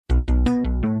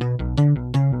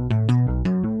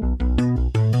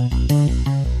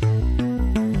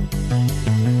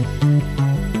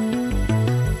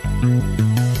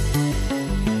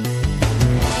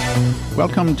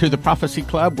welcome to the Prophecy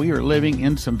Club. We are living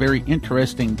in some very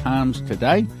interesting times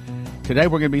today. Today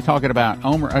we're going to be talking about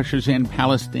Omer ushers in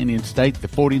Palestinian state, the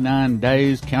 49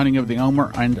 days, counting of the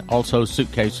Omer, and also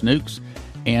Suitcase Nukes,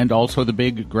 and also the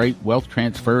big, great wealth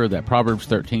transfer that Proverbs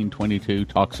 13:22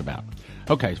 talks about.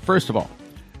 Okay, first of all,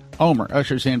 Omer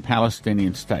ushers in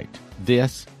Palestinian state.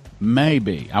 This may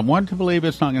be. I want to believe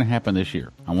it's not going to happen this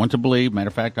year. I want to believe, matter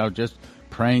of fact, I was just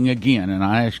praying again, and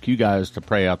I ask you guys to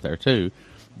pray out there too,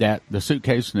 that the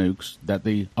Suitcase Nukes, that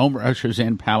the Omer ushers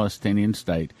in Palestinian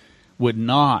state would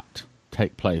not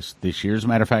take place this year. As a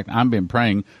matter of fact, I've been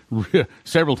praying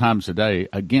several times a day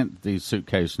against these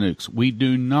Suitcase Nukes. We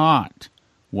do not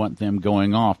want them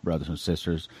going off, brothers and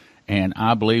sisters, and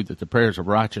I believe that the prayers of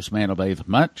a righteous man availeth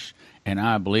much, and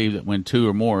I believe that when two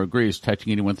or more agrees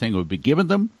touching any one thing, it would be given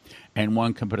them, and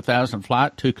one can put 1,000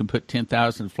 flight, two can put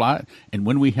 10,000 flight, and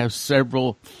when we have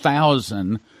several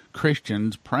thousand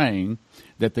Christians praying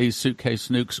that these Suitcase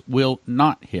Nukes will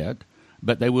not hit,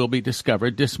 but they will be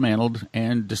discovered, dismantled,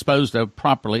 and disposed of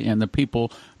properly, and the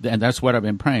people, and that's what I've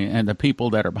been praying, and the people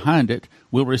that are behind it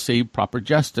will receive proper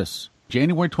justice.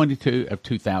 January 22 of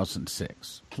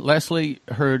 2006. Leslie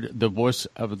heard the voice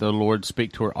of the Lord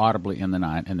speak to her audibly in the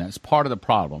night, and that's part of the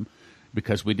problem,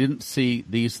 because we didn't see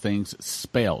these things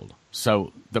spelled.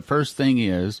 So the first thing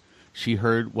is, she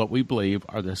heard what we believe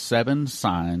are the 7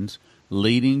 signs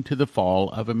leading to the fall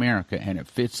of America, and it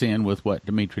fits in with what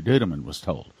Dimitri Duduman was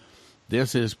told.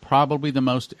 This is probably the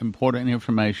most important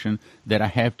information that I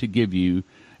have to give you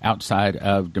outside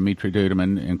of Dimitri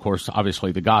Duduman and, of course,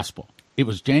 obviously the gospel. It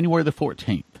was January the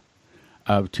 14th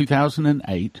of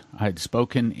 2008. I had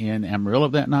spoken in Amarillo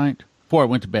that night. Before I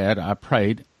went to bed, I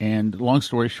prayed, and long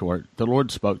story short, the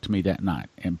Lord spoke to me that night.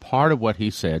 And part of what he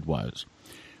said was,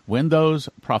 when those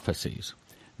prophecies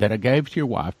that I gave to your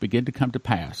wife begin to come to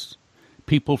pass,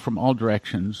 people from all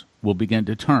directions will begin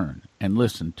to turn and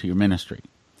listen to your ministry.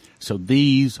 So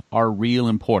these are real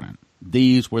important.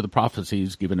 These were the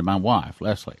prophecies given to my wife,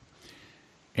 Leslie.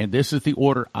 And this is the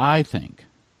order I think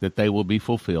that they will be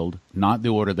fulfilled, not the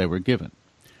order they were given.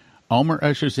 Omer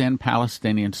ushers in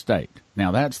Palestinian state.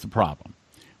 Now that's the problem.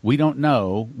 We don't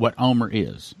know what Omer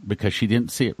is because she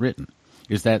didn't see it written.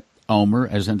 Is that Omer,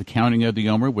 as in the counting of the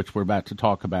Omer, which we're about to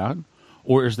talk about?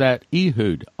 Or is that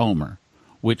Ehud Omer,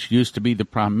 which used to be the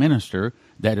prime minister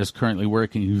that is currently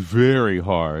working very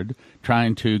hard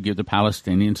trying to give the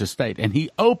Palestinians a state? And he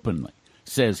openly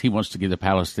says he wants to give the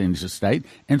Palestinians a state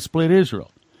and split Israel.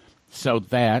 So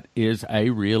that is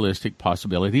a realistic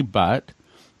possibility, but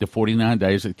the 49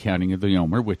 days of the counting of the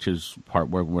Omer, which is part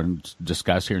where we're going to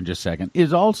discuss here in just a second,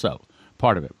 is also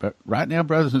part of it. But right now,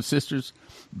 brothers and sisters,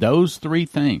 those 3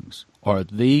 things are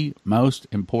the most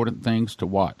important things to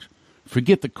watch.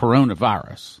 Forget the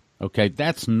coronavirus, okay?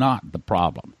 That's not the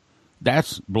problem.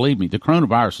 Believe me, the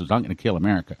coronavirus is not going to kill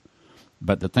America.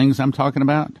 But the things I'm talking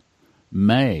about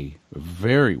may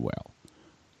very well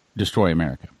destroy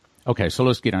America. Okay, so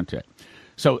let's get into it.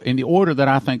 So in the order that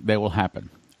I think they will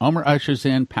happen, Omer ushers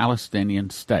in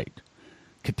Palestinian state.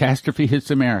 Catastrophe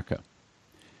hits America.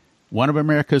 One of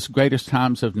America's greatest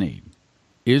times of need.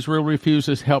 Israel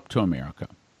refuses help to America.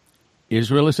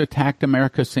 Israel is attacked.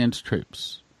 America sends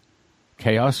troops.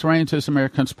 Chaos reigns as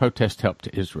Americans protest help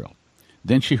to Israel.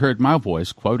 Then she heard my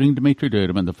voice quoting Dimitri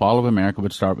Duduman, the fall of America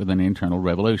would start with an internal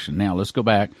revolution. Now, let's go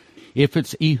back. If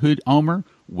it's Ehud Omer,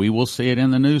 we will see it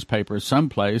in the newspaper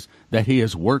someplace that he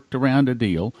has worked around a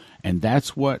deal, and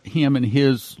that's what him and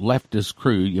his leftist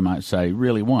crew, you might say,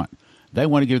 really want. They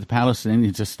want to give the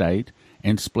Palestinians a state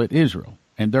and split Israel,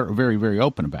 and they're very, very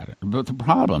open about it. But the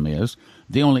problem is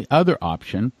the only other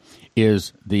option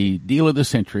is the deal of the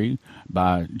century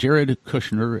by Jared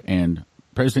Kushner and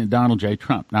President Donald J.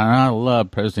 Trump. Now, I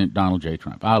love President Donald J.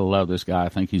 Trump. I love this guy. I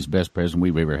think he's the best president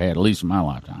we've ever had, at least in my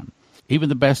lifetime. Even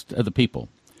the best of the people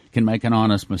can make an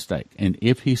honest mistake. And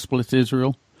if he splits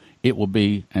Israel, it will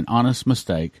be an honest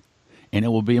mistake, and it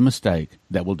will be a mistake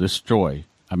that will destroy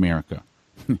America.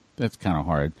 That's kind of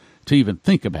hard to even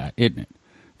think about, isn't it?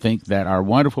 Think that our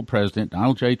wonderful president,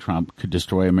 Donald J. Trump, could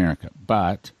destroy America.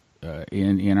 But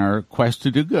in our quest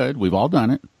to do good, we've all done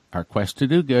it. Our quest to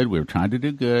do good, we were trying to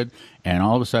do good, and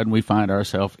all of a sudden we find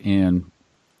ourselves in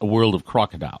a world of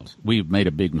crocodiles. We've made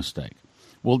a big mistake.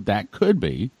 Well, that could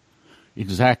be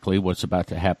exactly what's about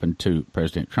to happen to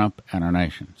President Trump and our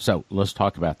nation. So let's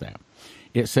talk about that.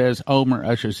 It says Omer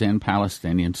ushers in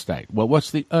Palestinian state. Well,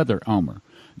 what's the other Omer?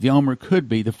 The Omer could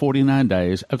be the 49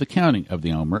 days of the counting of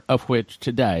the Omer, of which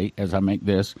today, as I make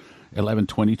this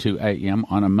 11:22 a.m.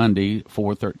 on a Monday,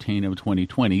 4/13 of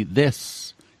 2020,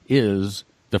 this is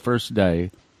the first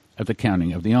day of the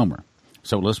counting of the Omer.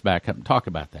 So let's back up and talk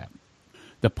about that.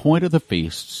 The point of the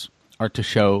feasts are to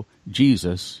show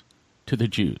Jesus to the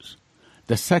Jews.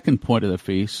 The second point of the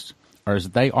feasts is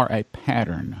they are a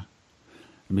pattern.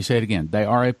 Let me say it again. They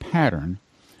are a pattern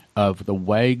of the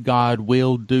way God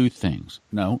will do things.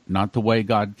 No, not the way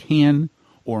God can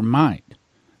or might.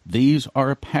 These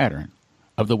are a pattern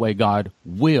of the way God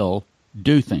will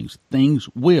do things. Things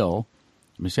will,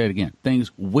 let me say it again,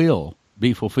 things will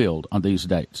be fulfilled on these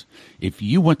dates. If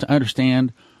you want to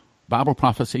understand Bible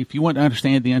prophecy, if you want to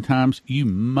understand the end times, you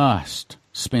must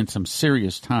spend some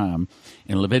serious time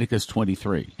in Leviticus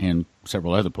 23 and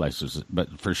several other places,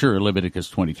 but for sure Leviticus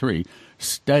 23,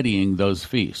 studying those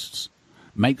feasts.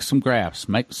 Make some graphs,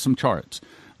 make some charts,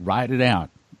 write it out,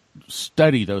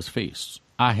 study those feasts.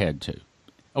 I had to.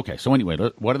 Okay, so anyway,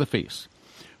 what are the feasts?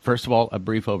 First of all, a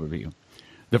brief overview.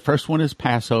 The first one is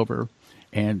Passover,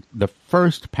 and the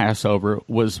first Passover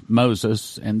was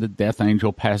Moses and the death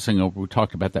angel passing over. We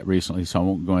talked about that recently, so I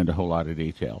won't go into a whole lot of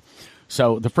detail.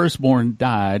 So the firstborn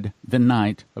died the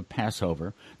night of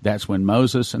Passover. That's when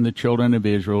Moses and the children of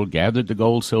Israel gathered the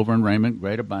gold, silver, and raiment,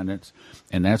 great abundance,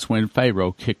 and that's when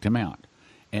Pharaoh kicked them out.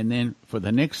 And then for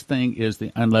the next thing is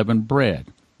the unleavened bread.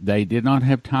 They did not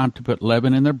have time to put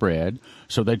leaven in their bread,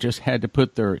 so they just had to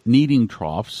put their kneading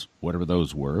troughs, whatever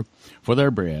those were, for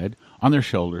their bread on their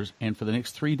shoulders, and for the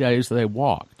next 3 days they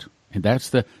walked. And that's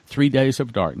the 3 days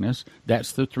of darkness.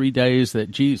 That's the 3 days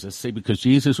that because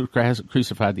Jesus was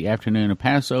crucified the afternoon of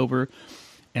Passover,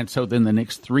 and so then the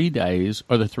next 3 days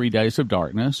are the 3 days of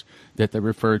darkness that they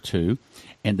refer to,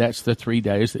 and that's the 3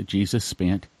 days that Jesus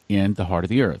spent in the heart of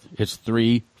the earth. It's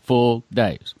 3 full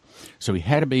days. So he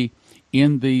had to be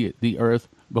in the earth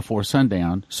before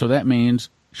sundown, so that means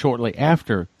shortly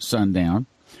after sundown,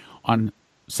 on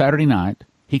Saturday night,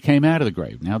 he came out of the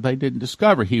grave. Now, they didn't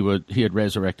discover he had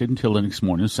resurrected until the next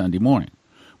morning, Sunday morning,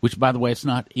 which, by the way, it's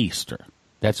not Easter.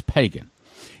 That's pagan.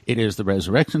 It is the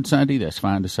Resurrection Sunday. That's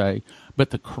fine to say.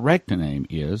 But the correct name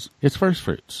it's First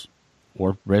Fruits,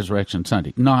 or Resurrection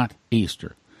Sunday, not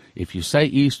Easter. If you say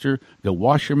Easter, go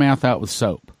wash your mouth out with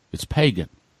soap. It's pagan.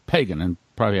 Pagan, and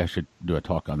probably I should do a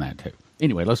talk on that too.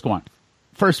 Anyway, let's go on.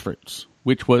 First Fruits,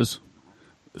 which was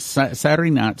Saturday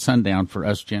night, sundown for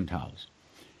us Gentiles.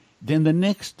 Then the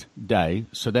next day,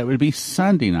 so that would be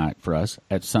Sunday night for us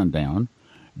at sundown,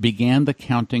 began the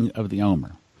counting of the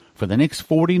Omer. For the next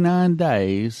 49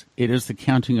 days, it is the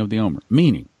counting of the Omer.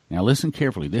 Meaning, now listen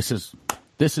carefully, this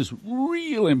is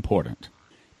real important.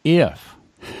 If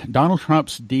Donald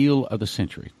Trump's deal of the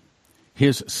century,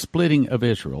 his splitting of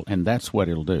Israel, and that's what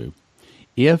it'll do,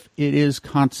 if it is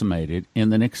consummated in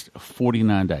the next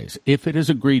 49 days, if it is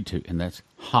agreed to, and that's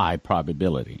high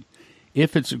probability,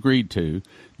 if it's agreed to,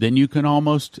 then you can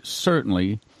almost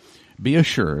certainly be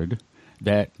assured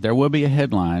that there will be a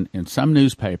headline in some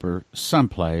newspaper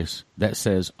someplace that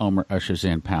says Omer ushers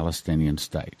in Palestinian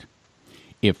state.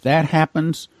 If that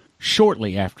happens,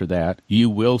 shortly after that, you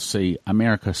will see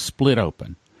America split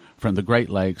open from the Great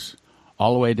Lakes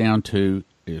all the way down to,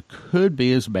 it could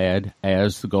be as bad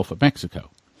as the Gulf of Mexico,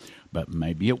 but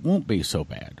maybe it won't be so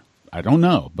bad. I don't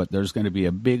know, but there's going to be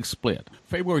a big split.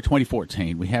 February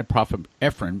 2014, we had Prophet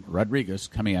Ephraim Rodriguez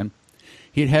come in.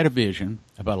 He had a vision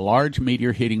about a large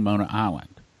meteor hitting Mona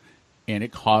Island, and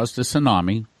it caused a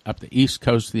tsunami up the east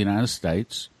coast of the United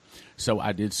States. So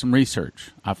I did some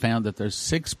research. I found that there's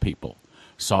 6 people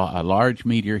saw a large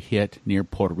meteor hit near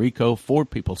Puerto Rico. 4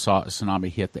 people saw a tsunami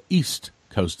hit the east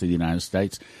coast of the United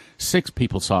States. 6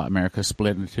 people saw America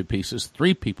split into 2 pieces.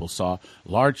 3 people saw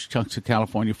large chunks of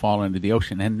California fall into the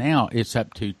ocean. And now it's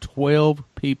up to 12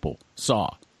 people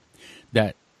saw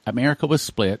that America was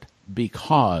split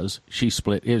because she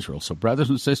split Israel. So brothers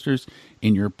and sisters,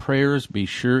 in your prayers, be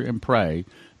sure and pray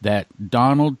that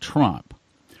Donald Trump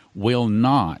will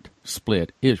not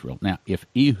split Israel. Now, if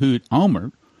Ehud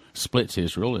Omer splits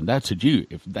Israel, and that's a Jew,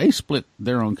 if they split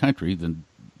their own country, then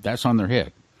that's on their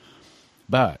head.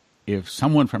 But if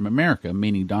someone from America,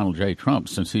 meaning Donald J. Trump,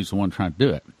 since he's the one trying to do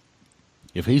it,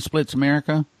 if he splits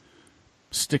America,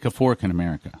 stick a fork in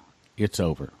America. It's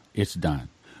over. It's done.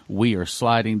 We are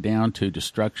sliding down to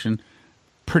destruction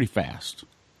pretty fast.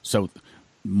 So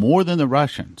more than the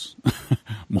Russians,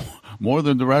 more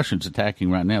than the Russians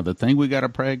attacking right now, the thing we got to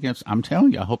pray against, I'm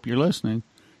telling you, I hope you're listening,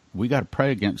 we got to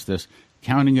pray against this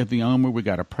counting of the Omer. We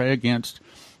got to pray against,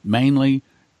 mainly,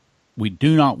 we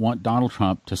do not want Donald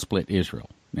Trump to split Israel.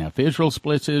 Now, if Israel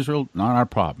splits Israel, not our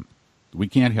problem. We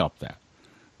can't help that.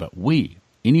 But we,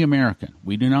 any American,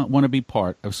 we do not want to be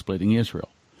part of splitting Israel.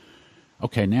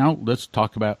 Okay, now let's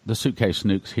talk about the suitcase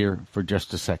nukes here for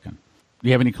just a second. Do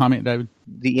you have any comment, David?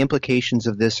 The implications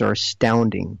of this are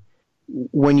astounding.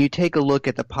 When you take a look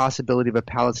at the possibility of a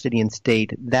Palestinian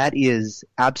state, that is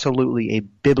absolutely a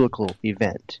biblical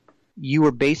event. you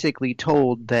were basically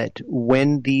told that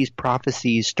when these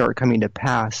prophecies start coming to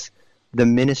pass, the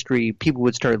ministry, people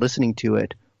would start listening to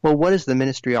it. Well, what is the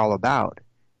ministry all about?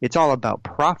 It's all about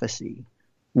prophecy.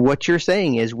 What you're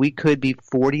saying is we could be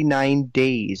 49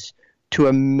 days to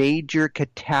a major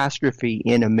catastrophe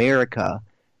in America.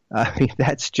 I mean,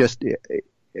 that's just,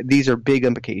 these are big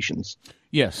implications.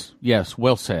 Yes,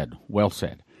 well said, well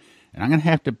said. And I'm going to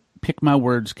have to pick my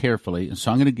words carefully, and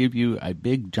so I'm going to give you a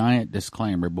big, giant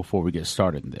disclaimer before we get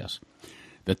started in this.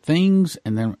 The things,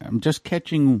 and then I'm just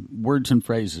catching words and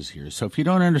phrases here, so if you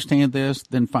don't understand this,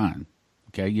 then fine.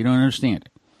 Okay, you don't understand it.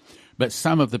 But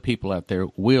some of the people out there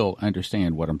will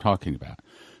understand what I'm talking about.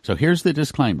 So here's the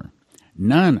disclaimer.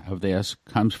 None of this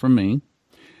comes from me.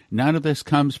 None of this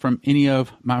comes from any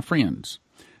of my friends.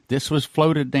 This was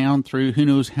floated down through who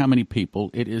knows how many people.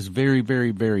 It is very,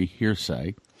 very, very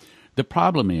hearsay. The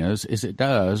problem is it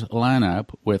does line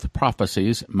up with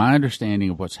prophecies, my understanding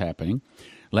of what's happening.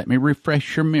 Let me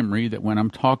refresh your memory that when I'm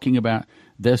talking about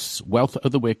this wealth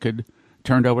of the wicked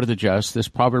turned over to the just, this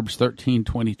Proverbs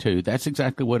 13:22, that's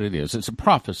exactly what it is. It's a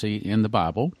prophecy in the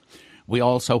Bible. We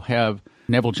also have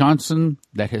Neville Johnson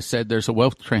that has said there's a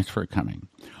wealth transfer coming.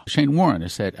 Shane Warren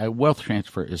has said a wealth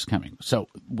transfer is coming. So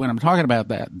when I'm talking about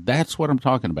that, that's what I'm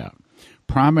talking about.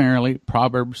 Primarily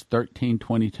Proverbs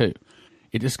 13:22.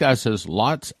 It discusses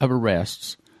lots of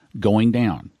arrests going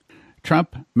down.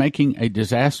 Trump making a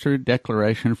disaster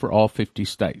declaration for all 50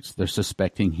 states. They're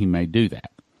suspecting he may do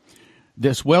that.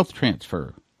 This wealth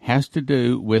transfer has to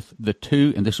do with the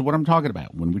two, and this is what I'm talking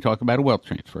about when we talk about a wealth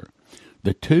transfer.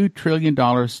 The $2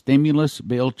 trillion stimulus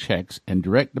bill checks and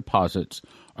direct deposits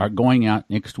are going out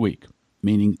next week,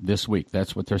 meaning this week.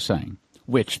 That's what they're saying,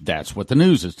 which that's what the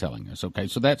news is telling us. Okay,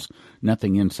 so that's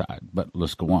nothing inside, but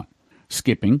let's go on.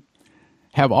 Skipping.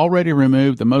 Have already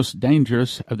removed the most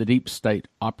dangerous of the deep state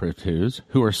operatives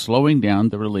who are slowing down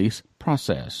the release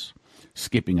process.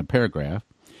 Skipping a paragraph,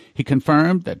 he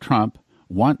confirmed that Trump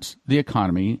wants the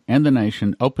economy and the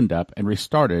nation opened up and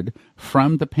restarted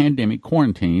from the pandemic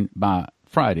quarantine by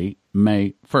Friday,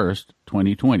 May 1st,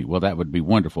 2020. Well, that would be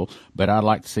wonderful, but I'd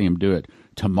like to see him do it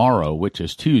tomorrow, which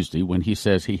is Tuesday, when he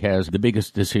says he has the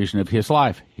biggest decision of his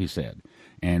life, he said.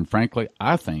 And frankly,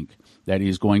 I think that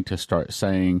he's going to start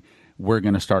saying, we're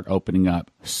going to start opening up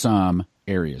some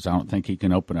areas. I don't think he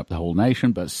can open up the whole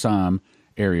nation, but some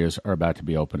areas are about to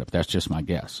be opened up. That's just my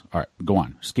guess. All right, go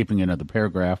on. Skipping another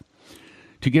paragraph.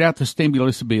 To get out the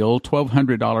stimulus bill,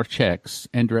 $1,200 checks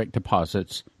and direct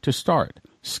deposits to start.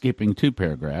 Skipping two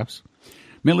paragraphs.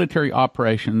 Military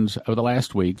operations of the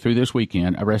last week through this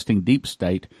weekend arresting deep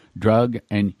state drug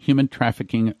and human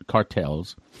trafficking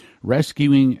cartels,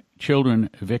 rescuing children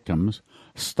victims,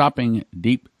 stopping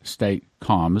deep state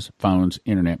comms, phones,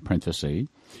 internet, parentheses,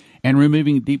 and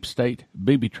removing deep state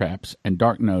booby traps and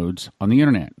dark nodes on the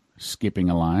internet. Skipping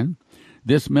a line.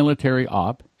 This military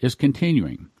op is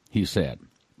continuing, he said.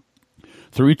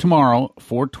 Through tomorrow,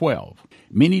 4/12,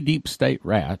 many deep state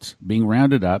rats being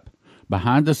rounded up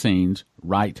behind the scenes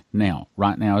right now.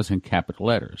 Right now is in capital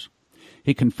letters.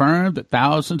 He confirmed that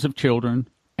thousands of children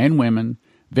and women,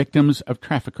 victims of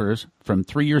traffickers from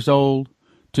 3 years old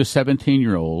to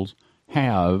 17-year-olds,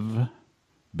 have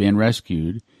been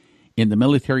rescued in the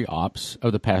military ops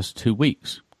of the past 2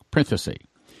 weeks. Parenthesis.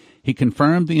 He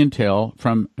confirmed the intel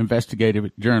from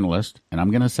investigative journalist, and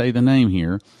I'm going to say the name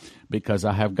here because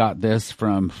I have got this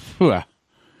from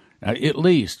at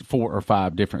least 4 or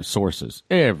 5 different sources.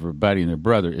 Everybody and their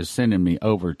brother is sending me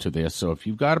over to this. So if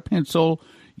you've got a pencil,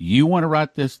 you want to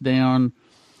write this down,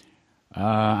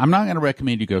 I'm not going to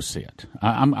recommend you go see it.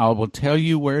 I will tell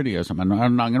you where it is. I'm not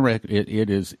going to recommend it. It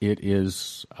is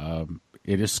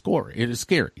scary. It is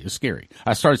scary. It's scary.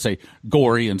 I started to say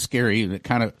gory and scary, and it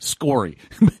kind of scory.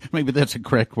 Maybe that's a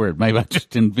correct word. Maybe I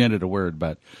just invented a word.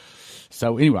 But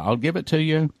so anyway, I'll give it to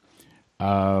you.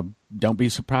 Don't be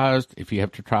surprised if you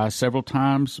have to try several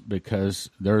times because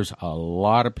there's a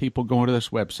lot of people going to this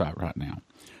website right now.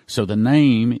 So the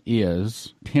name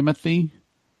is Timothy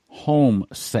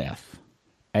Holmseth,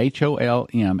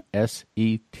 Holmseth,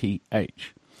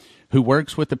 who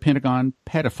works with the Pentagon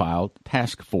Pedophile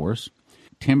Task Force.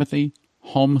 Timothy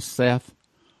Holmseth,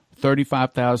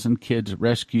 35,000 kids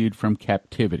rescued from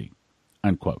captivity,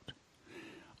 unquote.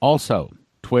 Also,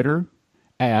 Twitter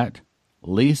at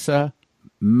Lisa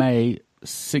May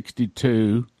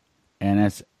 62, and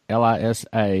that's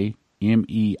LISAMEI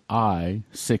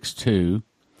 62,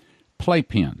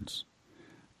 playpens.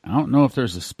 I don't know if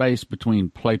there's a space between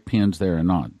playpens there or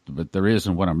not, but there is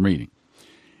in what I'm reading.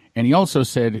 And he also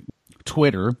said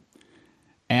Twitter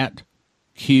at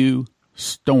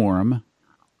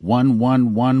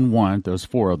QStorm1111, those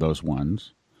 4 of those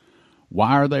ones,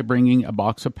 Why are they bringing a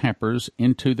box of Pampers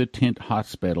into the tent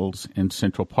hospitals in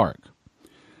Central Park?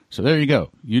 So there you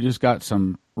go. You just got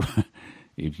some,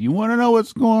 if you want to know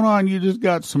what's going on, you just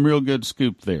got some real good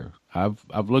scoop there.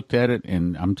 I've looked at it,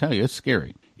 and I'm telling you, it's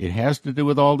scary. It has to do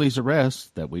with all these arrests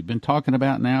that we've been talking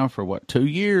about now for, 2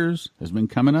 years has been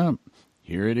coming up.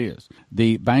 Here it is.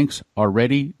 The banks are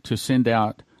ready to send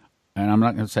out, and I'm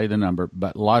not going to say the number,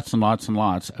 but lots and lots and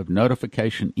lots of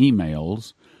notification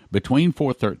emails between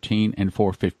 4/13 and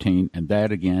 4/15, and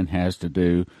that, again, has to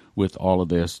do with all of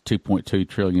this $2.2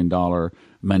 trillion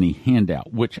money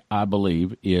handout, which I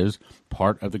believe is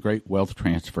part of the great wealth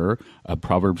transfer of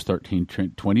Proverbs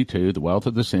 13:22, the wealth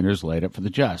of the sinner is laid up for the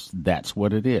just. That's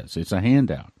what it is. It's a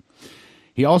handout.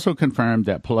 He also confirmed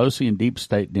that Pelosi and deep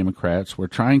state Democrats were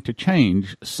trying to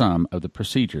change some of the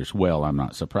procedures. Well, I'm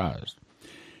not surprised.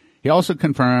 He also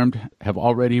confirmed have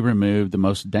already removed the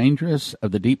most dangerous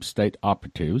of the deep state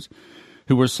operatives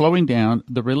who were slowing down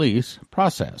the release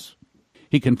process.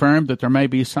 He confirmed that there may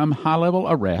be some high-level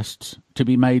arrests to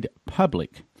be made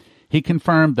public. He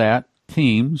confirmed that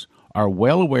teams are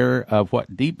well aware of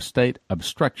what deep state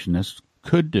obstructionists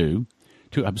could do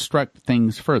to obstruct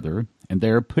things further, and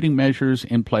they're putting measures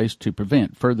in place to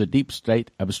prevent further deep state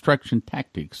obstruction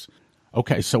tactics.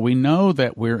 Okay, so we know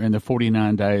that we're in the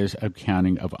 49 days of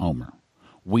counting of Omer.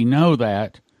 We know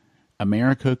that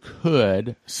America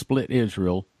could split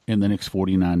Israel in the next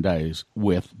 49 days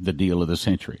with the deal of the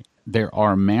century. There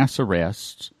are mass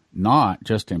arrests, not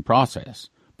just in process,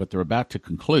 but they're about to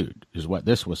conclude, is what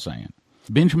this was saying.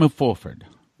 Benjamin Fulford,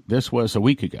 this was a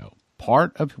week ago.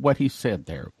 Part of what he said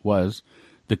there was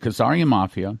the Khazarian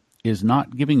Mafia is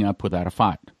not giving up without a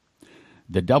fight.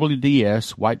 The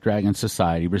WDS White Dragon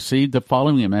Society received the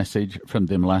following message from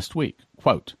them last week.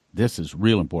 Quote, this is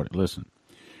real important. Listen.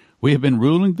 We have been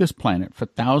ruling this planet for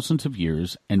thousands of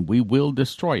years, and we will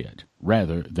destroy it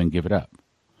rather than give it up.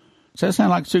 Does that sound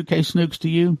like Suitcase Nukes to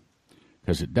you?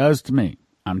 Because it does to me.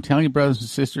 I'm telling you, brothers and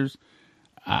sisters,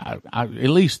 I at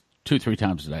least 2-3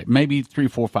 times a day, maybe 3,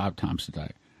 4, 5 times a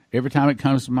day. Every time it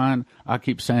comes to mind, I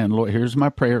keep saying, Lord, here's my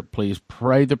prayer. Please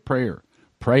pray the prayer.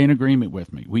 Pray in agreement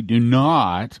with me. We do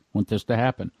not want this to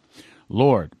happen.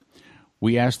 Lord,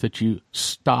 we ask that you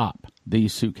stop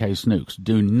these suitcase nukes.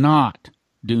 Do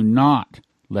not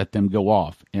let them go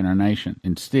off in our nation.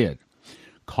 Instead,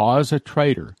 cause a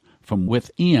traitor from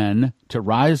within to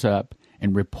rise up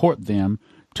and report them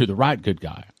to the right good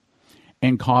guy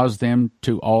and cause them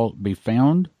to all be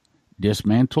found,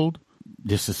 dismantled,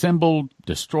 disassembled,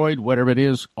 destroyed, whatever it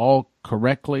is, all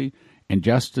correctly, and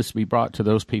justice be brought to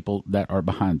those people that are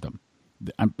behind them.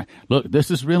 Look, this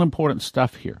is real important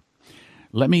stuff here.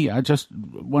 I just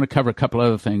want to cover a couple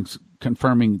other things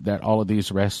confirming that all of these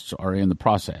arrests are in the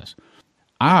process.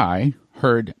 I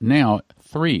heard now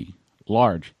 3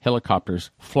 large helicopters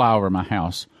fly over my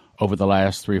house over the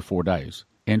last 3 or 4 days.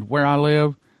 And where I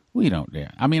live, we don't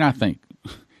dare. I mean, I think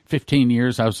 15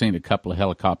 years I've seen a couple of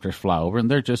helicopters fly over,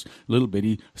 and they're just little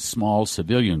bitty small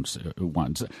civilian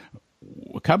ones.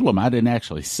 A couple of them, I didn't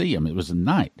actually see them. It was at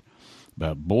night.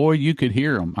 But, boy, you could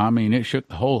hear them. I mean, it shook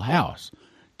the whole house.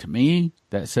 To me,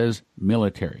 that says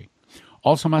military.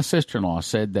 Also, my sister-in-law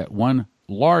said that one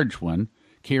large one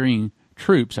carrying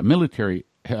troops, a military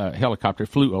helicopter,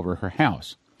 flew over her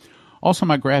house. Also,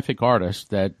 my graphic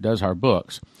artist that does our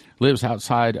books lives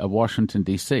outside of Washington,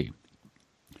 D.C.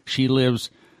 She lives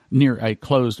near a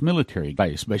closed military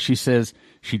base, but she says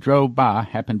she drove by,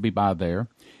 happened to be by there,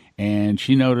 and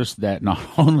she noticed that not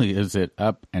only is it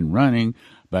up and running,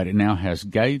 but it now has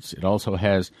gates. It also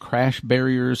has crash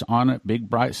barriers on it, big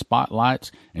bright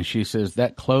spotlights. And she says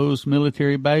that closed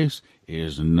military base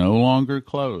is no longer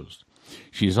closed.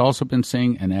 She's also been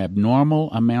seeing an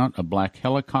abnormal amount of black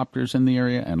helicopters in the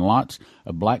area and lots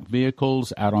of black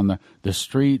vehicles out on the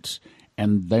streets,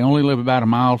 and they only live about a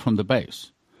mile from the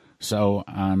base. So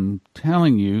I'm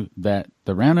telling you that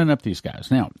they're rounding up these guys.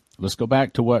 Now, let's go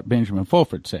back to what Benjamin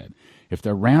Fulford said. If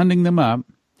they're rounding them up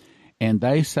and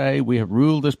they say we have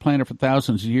ruled this planet for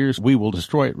thousands of years, we will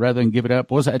destroy it rather than give it up,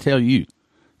 what does that tell you?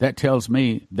 That tells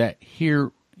me that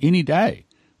here any day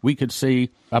we could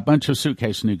see a bunch of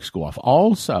suitcase nukes go off.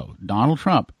 Also, Donald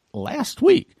Trump last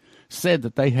week said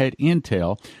that they had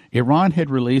intel. Iran had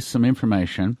released some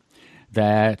information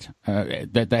that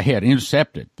they had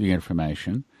intercepted the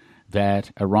information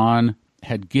that Iran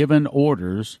had given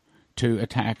orders to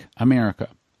attack America.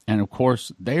 And, of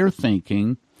course, they're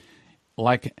thinking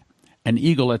like an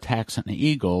eagle attacks an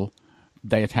eagle,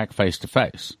 they attack face to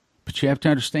face. But you have to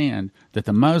understand that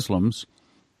the Muslims,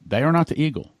 they are not the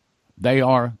eagle. They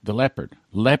are the leopard.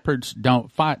 Leopards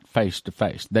don't fight face to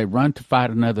face. They run to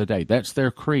fight another day. That's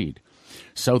their creed.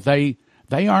 So they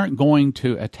They aren't going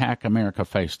to attack America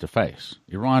face to face.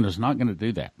 Iran is not going to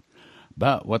do that.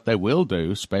 But what they will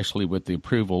do, especially with the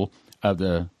approval of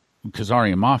the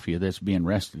Khazarian mafia that's being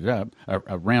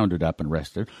rounded up and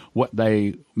arrested, what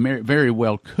they very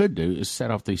well could do is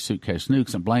set off these suitcase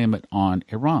nukes and blame it on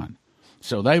Iran.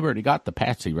 So they've already got the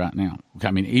patsy right now.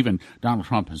 I mean, even Donald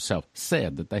Trump himself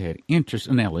said that they had interest.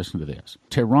 And now listen to this.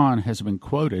 Tehran has been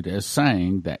quoted as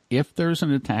saying that if there's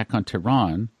an attack on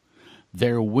Tehran,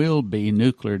 there will be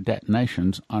nuclear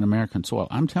detonations on American soil.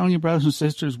 I'm telling you, brothers and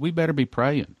sisters, we better be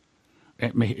praying.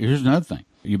 Here's another thing.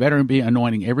 You better be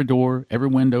anointing every door, every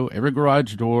window, every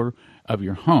garage door of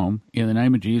your home in the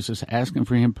name of Jesus, asking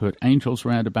for him to put angels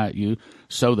round about you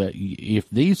so that if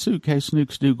these suitcase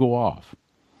nukes do go off,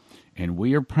 and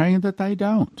we are praying that they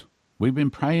don't. We've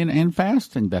been praying and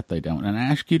fasting that they don't, and I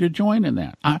ask you to join in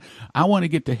that. I want to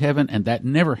get to heaven, and that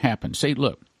never happens. See,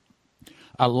 look,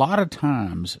 a lot of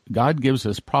times God gives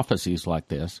us prophecies like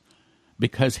this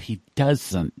because he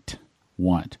doesn't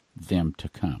want them to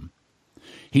come.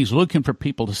 He's looking for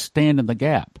people to stand in the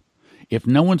gap. If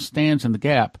no one stands in the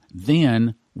gap,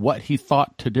 then what he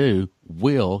thought to do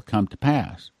will come to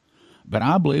pass. But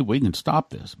I believe we can stop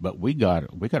this. But we got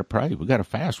to pray. We got to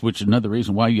fast, which is another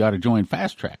reason why you ought to join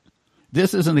Fast Track.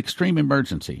 This is an extreme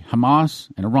emergency. Hamas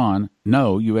and Iran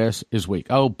know U.S. is weak.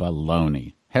 Oh,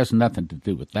 baloney. Has nothing to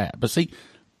do with that. But see,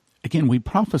 again, we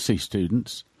prophecy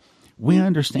students, we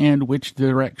understand which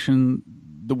direction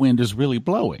the wind is really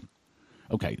blowing.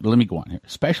 Okay, let me go on here.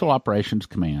 Special Operations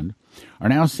Command are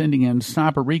now sending in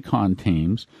sniper recon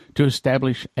teams to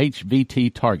establish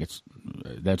HVT targets.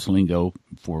 That's lingo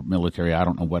for military. I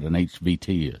don't know what an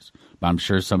HVT is, but I'm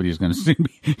sure somebody's going to send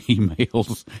me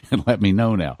emails and let me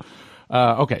know now.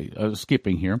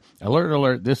 Skipping here.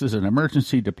 Alert. This is an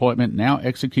emergency deployment now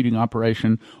executing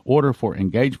operation order for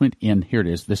engagement in, here it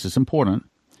is, this is important,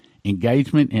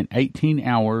 engagement in 18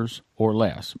 hours or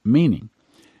less, meaning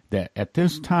that at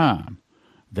this time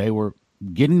they were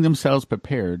getting themselves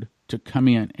prepared to come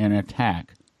in and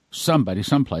attack somebody,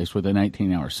 someplace within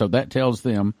 18 hours. So that tells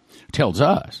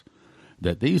us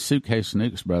that these suitcase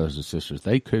nukes, brothers and sisters,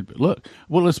 they could, look,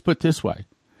 well, let's put it this way.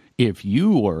 If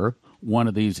you were one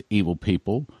of these evil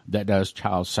people that does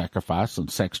child sacrifice and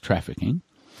sex trafficking,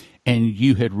 and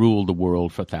you had ruled the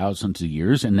world for thousands of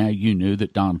years, and now you knew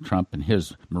that Donald Trump and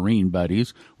his Marine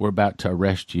buddies were about to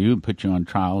arrest you and put you on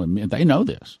trial, and they know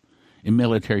this in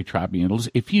military tribunals.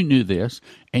 If you knew this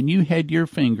and you had your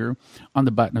finger on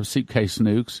the button of suitcase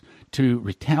nukes to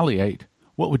retaliate,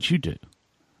 what would you do?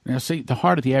 Now, see, the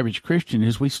heart of the average Christian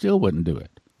is we still wouldn't do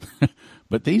it.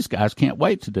 But these guys can't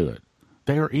wait to do it.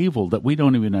 They are evil that we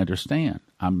don't even understand.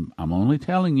 I'm only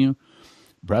telling you,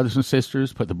 brothers and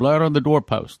sisters, put the blood on the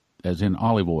doorpost, as in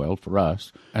olive oil for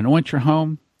us. Anoint your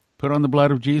home. Put on the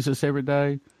blood of Jesus every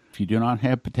day. If you do not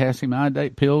have potassium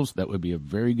iodate pills, that would be a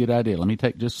very good idea. Let me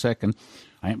take just a second.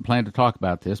 I ain't planning to talk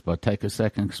about this, but I'll take a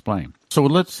second to explain. So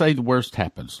let's say the worst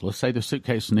happens. Let's say the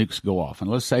suitcase nukes go off, and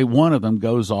let's say one of them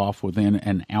goes off within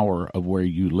an hour of where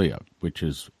you live, which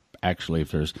is actually,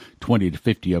 if there's 20 to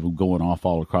 50 of them going off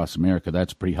all across America,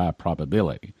 that's a pretty high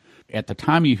probability. At the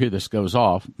time you hear this goes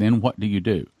off, then what do?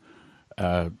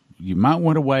 You might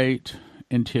want to wait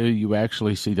until you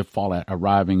actually see the fallout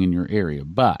arriving in your area,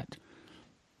 but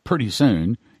pretty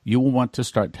soon you will want to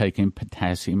start taking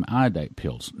potassium iodate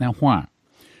pills. Now, why?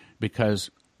 Because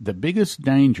the biggest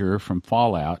danger from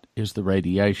fallout is the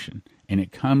radiation, and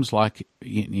it comes like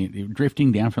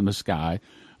drifting down from the sky,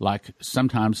 like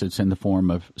sometimes it's in the form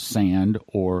of sand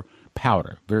or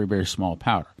powder, very, very small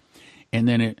powder. And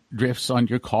then it drifts on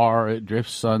your car, it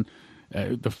drifts on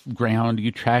the ground,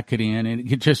 you track it in,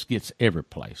 and it just gets every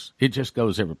place. It just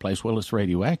goes every place. Well, it's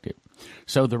radioactive.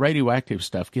 So the radioactive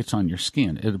stuff gets on your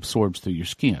skin. It absorbs through your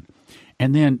skin.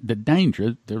 And then the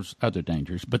danger, there's other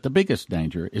dangers, but the biggest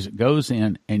danger is it goes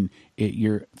in and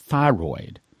your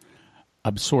thyroid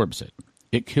absorbs it.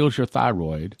 It kills your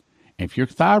thyroid. If your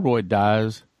thyroid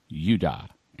dies, you die.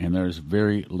 And there's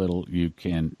very little you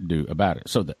can do about it.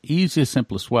 So the easiest,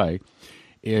 simplest way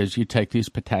is you take these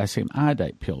potassium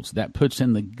iodate pills. That puts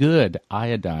in the good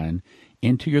iodine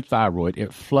into your thyroid.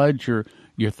 It floods your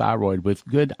thyroid with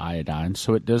good iodine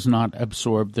so it does not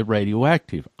absorb the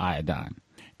radioactive iodine.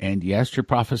 And yes, your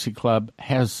Prophecy Club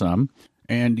has some.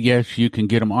 And yes, you can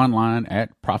get them online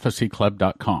at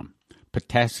prophecyclub.com.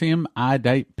 Potassium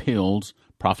iodate pills,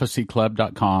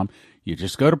 prophecyclub.com. You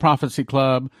just go to Prophecy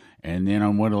Club, and then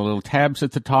on one of the little tabs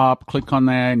at the top, click on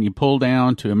that, and you pull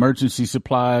down to emergency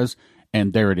supplies,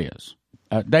 and there it is.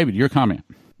 David, your comment.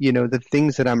 You know, the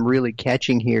things that I'm really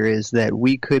catching here is that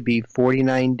we could be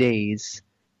 49 days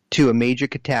to a major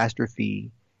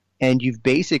catastrophe, And you've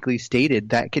basically stated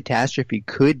that catastrophe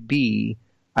could be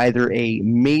either a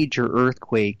major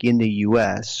earthquake in the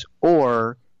U.S.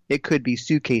 or it could be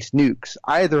Suitcase nukes,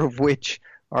 either of which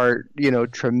are,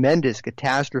 tremendous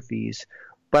catastrophes.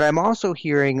 But I'm also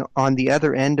hearing on the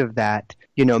other end of that,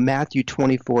 Matthew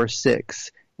 24:6,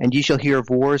 and ye shall hear of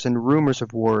wars and rumors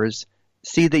of wars.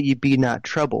 See that ye be not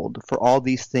troubled, for all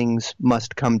these things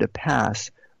must come to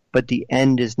pass, but the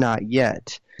end is not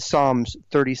yet. Psalms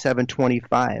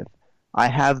 37:25, I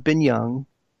have been young,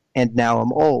 and now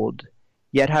am old,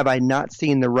 yet have I not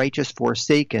seen the righteous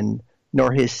forsaken,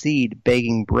 nor his seed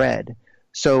begging bread.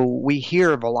 So we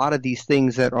hear of a lot of these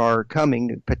things that are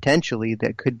coming, potentially,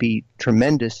 that could be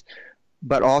tremendous.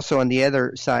 But also on the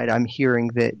other side, I'm hearing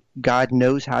that God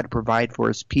knows how to provide for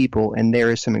his people, and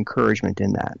there is some encouragement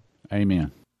in that.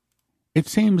 Amen. It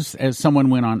seems as someone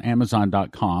went on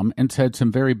Amazon.com and said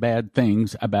some very bad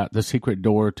things about the Secret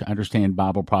Door to Understand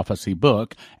Bible Prophecy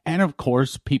book. And of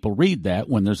course, people read that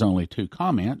when there's only 2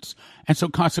 comments. And so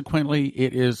consequently,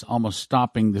 it is almost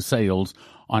stopping the sales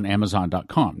on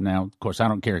Amazon.com. Now, of course, I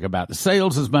don't care about the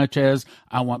sales as much as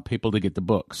I want people to get the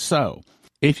book. So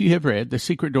if you have read The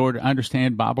Secret Door to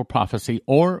Understand Bible Prophecy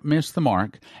or Miss the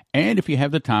Mark, and if you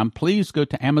have the time, please go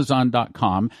to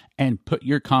Amazon.com and put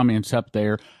your comments up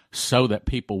there so that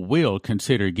people will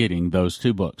consider getting those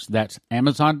 2 books. That's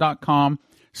Amazon.com,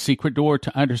 Secret Door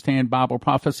to Understand Bible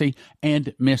Prophecy,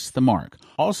 and Miss the Mark.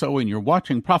 Also, when you're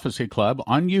watching Prophecy Club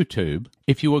on YouTube,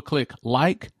 if you will click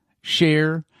like,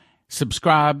 share,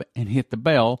 subscribe, and hit the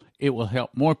bell, it will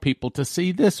help more people to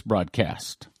see this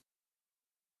broadcast.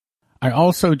 I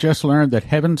also just learned that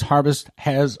Heaven's Harvest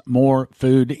has more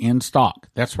food in stock.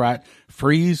 That's right,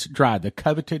 freeze-dried, the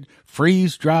coveted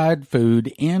freeze-dried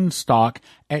food in stock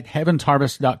at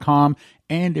heavensharvest.com.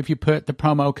 And if you put the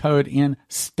promo code in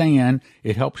STAN,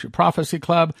 it helps your Prophecy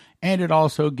Club, and it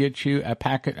also gets you a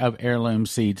packet of heirloom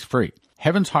seeds free.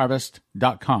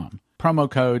 heavensharvest.com, promo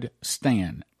code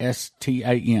STAN,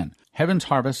 S-T-A-N,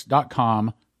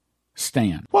 heavensharvest.com,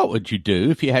 STAN. What would you do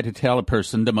if you had to tell a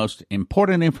person the most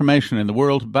important information in the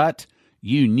world, but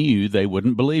you knew they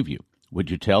wouldn't believe you? Would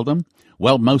you tell them?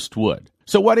 Well, most would.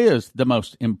 So what is the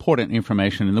most important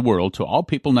information in the world to all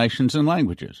people, nations, and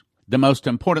languages? The most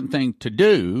important thing to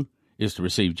do is to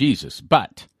receive Jesus,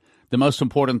 but the most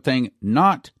important thing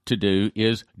not to do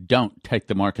is don't take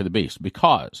the mark of the beast,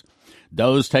 because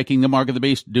those taking the mark of the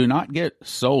beast do not get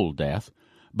soul death,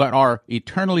 but are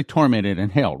eternally tormented in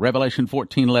hell. Revelation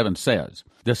 14:11 says,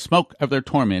 the smoke of their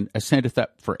torment ascendeth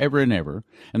up forever and ever,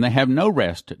 and they have no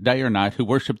rest day or night who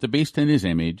worship the beast in his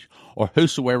image, or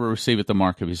whosoever receiveth the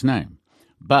mark of his name.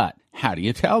 But how do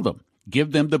you tell them?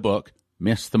 Give them the book,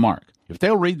 Miss the Mark. If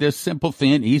they'll read this simple,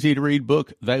 thin, easy-to-read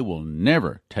book, they will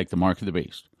never take the mark of the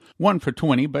beast. 1 for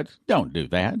 $20, but don't do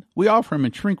that. We offer them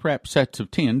in shrink-wrap sets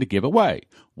of 10 to give away.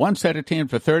 1 set of 10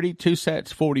 for $30, 2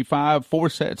 sets $45, 4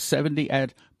 sets $70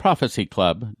 at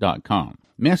prophecyclub.com.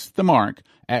 Miss the Mark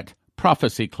at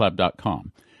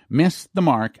prophecyclub.com. Miss the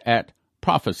Mark at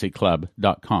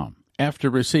prophecyclub.com. After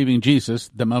receiving Jesus,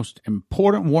 the most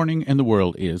important warning in the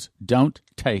world is don't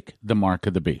take the mark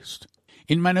of the beast.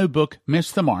 In my new book,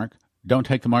 Miss the Mark, Don't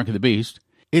Take the Mark of the Beast,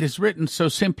 it is written so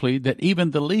simply that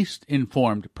even the least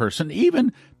informed person,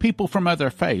 even people from other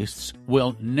faiths,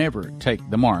 will never take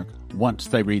the mark once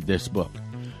they read this book.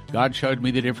 God showed me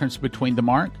the difference between the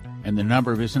mark and the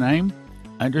number of his name.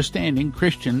 Understanding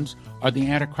Christians are the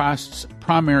Antichrist's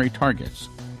primary targets.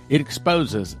 It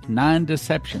exposes 9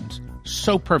 deceptions,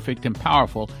 so perfect and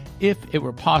powerful, if it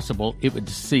were possible, it would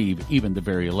deceive even the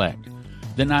very elect.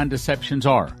 The 9 deceptions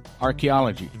are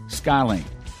archaeology, Skylink,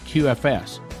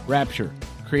 QFS, rapture,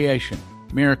 creation,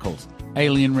 miracles,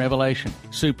 alien revelation,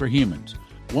 superhumans.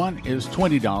 One is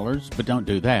 $20, but don't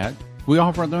do that. We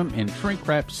offer them in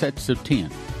shrink-wrap sets of 10.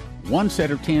 1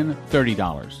 set of 10,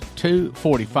 $30. 2,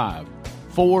 $45.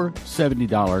 4,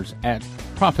 $70 at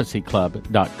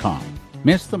prophecyclub.com.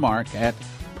 Miss the Mark at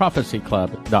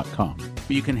prophecyclub.com.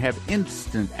 You can have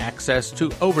instant access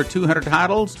to over 200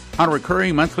 titles on a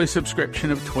recurring monthly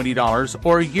subscription of $20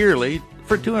 or yearly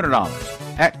for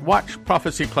 $200 at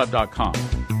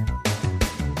watchprophecyclub.com.